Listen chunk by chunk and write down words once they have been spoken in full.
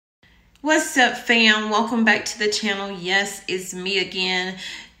What's up, fam? Welcome back to the channel. Yes, it's me again.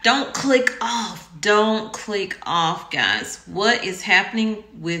 Don't click off. Don't click off, guys. What is happening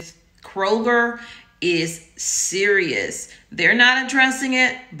with Kroger is serious. They're not addressing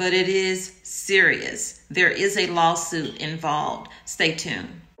it, but it is serious. There is a lawsuit involved. Stay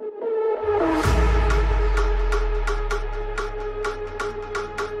tuned.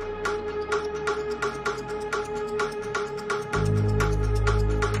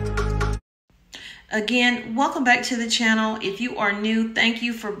 Again, welcome back to the channel. If you are new, thank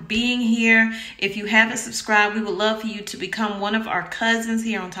you for being here. If you haven't subscribed, we would love for you to become one of our cousins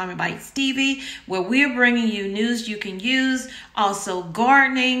here on TOMMYBITESTV, where we're bringing you news you can use, also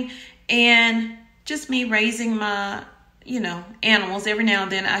gardening, and just me raising my animals. Every now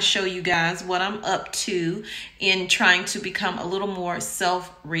and then I show you guys what I'm up to in trying to become a little more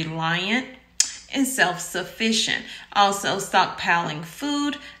self-reliant and self-sufficient. Also stockpiling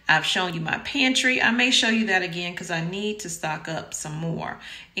food. I've shown you my pantry. I may show you that again because I need to stock up some more,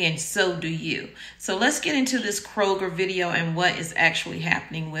 and so do you. So let's get into this Kroger video and what is actually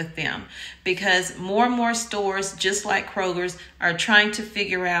happening with them, because more and more stores, just like Kroger's, are trying to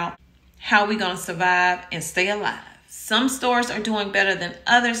figure out how we're going to survive and stay alive. Some stores are doing better than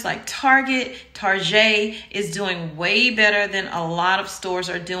others, like Target is doing way better than a lot of stores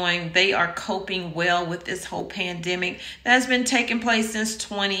are doing. They are coping well with this whole pandemic that has been taking place since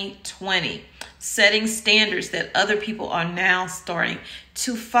 2020, setting standards that other people are now starting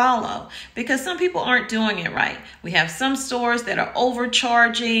to follow, because some people aren't doing it right. We have some stores that are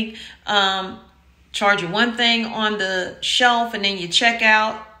overcharging, charging one thing on the shelf, and then you check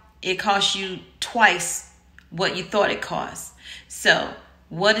out, it costs you twice what you thought it cost. So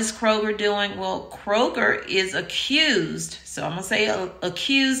what is Kroger doing? Well, Kroger is accused, so I'm going to say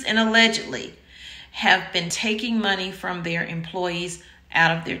accused and allegedly, have been taking money from their employees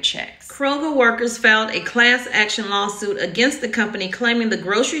out of their checks. Kroger workers filed a class action lawsuit against the company, claiming the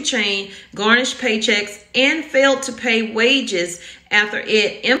grocery chain garnished paychecks and failed to pay wages after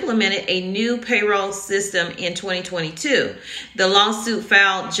it implemented a new payroll system in 2022. The lawsuit,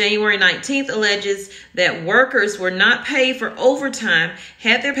 filed January 19th, alleges that workers were not paid for overtime,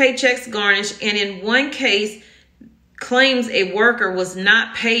 had their paychecks garnished, and in one case claims a worker was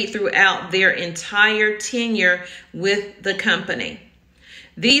not paid throughout their entire tenure with the company.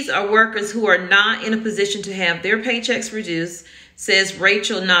 These are workers who are not in a position to have their paychecks reduced, says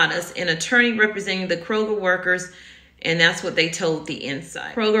Rachel Nadas, an attorney representing the Kroger workers, and that's what they told the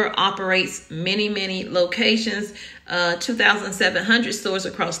Insight. Kroger operates many locations, 2,700 stores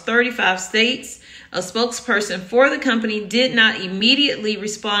across 35 states. A spokesperson for the company did not immediately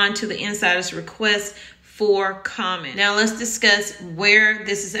respond to the Insider's request for comment. Now let's discuss where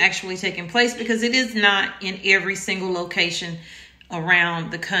this is actually taking place, because it is not in every single location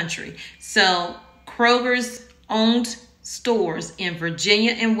around the country. So Kroger's owned stores in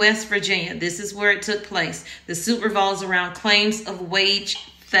Virginia and West Virginia, this is where it took place. The suit revolves around claims of wage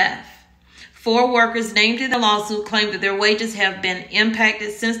theft. 4 workers named in the lawsuit claim that their wages have been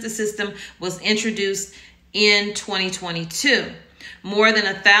impacted since the system was introduced in 2022. More than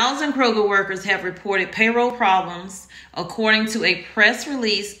 1,000 Kroger workers have reported payroll problems, according to a press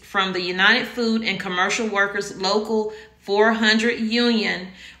release from the United Food and Commercial Workers Local 400 union,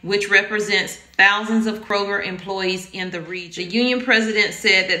 which represents thousands of Kroger employees in the region. The union president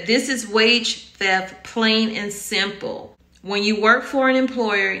said that this is wage theft, plain and simple. When you work for an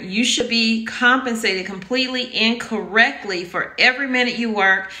employer, you should be compensated completely and correctly for every minute you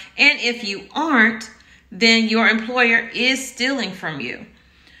work. And if you aren't, then your employer is stealing from you.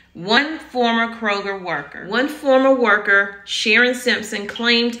 One former worker, Sharon Simpson,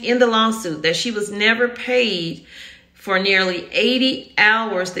 claimed in the lawsuit that she was never paid for nearly 80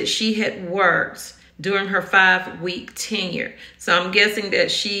 hours that she had worked during her 5-week tenure. So I'm guessing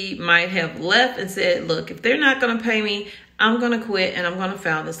that she might have left and said, look, if they're not going to pay me, I'm going to quit and I'm going to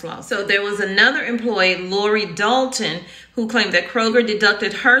file this lawsuit. So there was another employee, Lori Dalton, who claimed that Kroger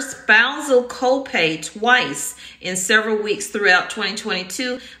deducted her spousal copay twice in several weeks throughout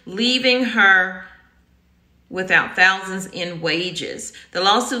 2022, leaving her without thousands in wages. The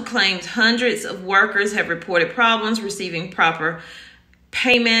lawsuit claims hundreds of workers have reported problems receiving proper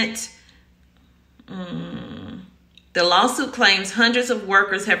payment. The lawsuit claims hundreds of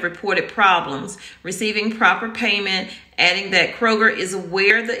workers have reported problems receiving proper payment, adding that Kroger is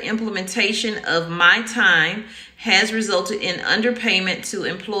aware the implementation of My Time has resulted in underpayment to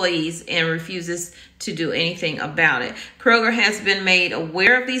employees and refuses to do anything about it. Kroger has been made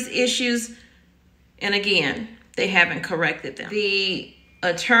aware of these issues, and again, they haven't corrected them. The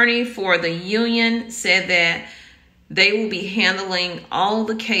attorney for the union said that They will be handling all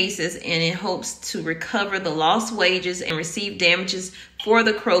the cases and in hopes to recover the lost wages and receive damages for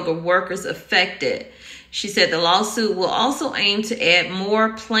the Kroger workers affected. She said the lawsuit will also aim to add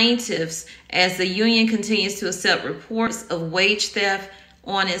more plaintiffs as the union continues to accept reports of wage theft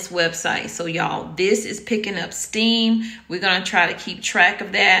on its website. So y'all, this is picking up steam. We're going to try to keep track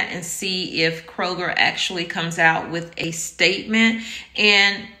of that and see if Kroger actually comes out with a statement.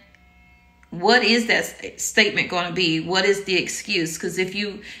 And what is that statement going to be? What is the excuse? Because if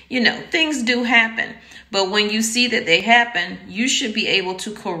you know, things do happen. But when you see that they happen, you should be able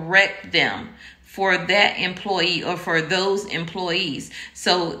to correct them for that employee or for those employees.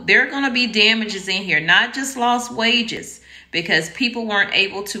 So there are going to be damages in here, not just lost wages, because people weren't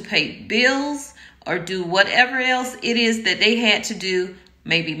able to pay bills or do whatever else it is that they had to do,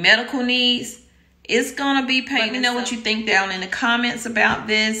 maybe medical needs. It's going to be paid. Let me know what you think down in the comments about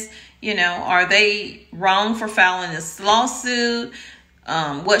this. You know, are they wrong for filing this lawsuit?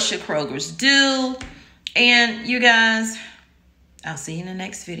 What should Kroger's do? And you guys, I'll see you in the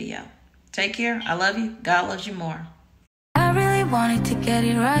next video. Take care. I love you. God loves you more. I really wanted to get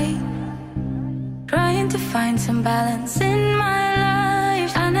it right. Trying to find some balance in my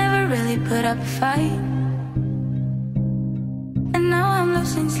life. I never really put up a fight. And now I'm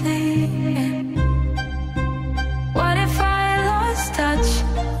losing sleep. What if I lost touch?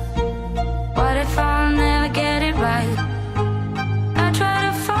 What if I'll never get it right? I try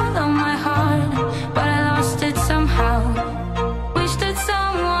to follow my heart, but I lost it somehow. Wish that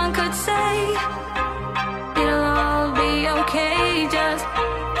someone could say it'll all be okay. Just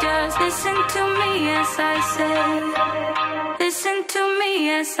listen to me as I say. Listen to me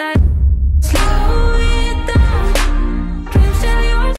as I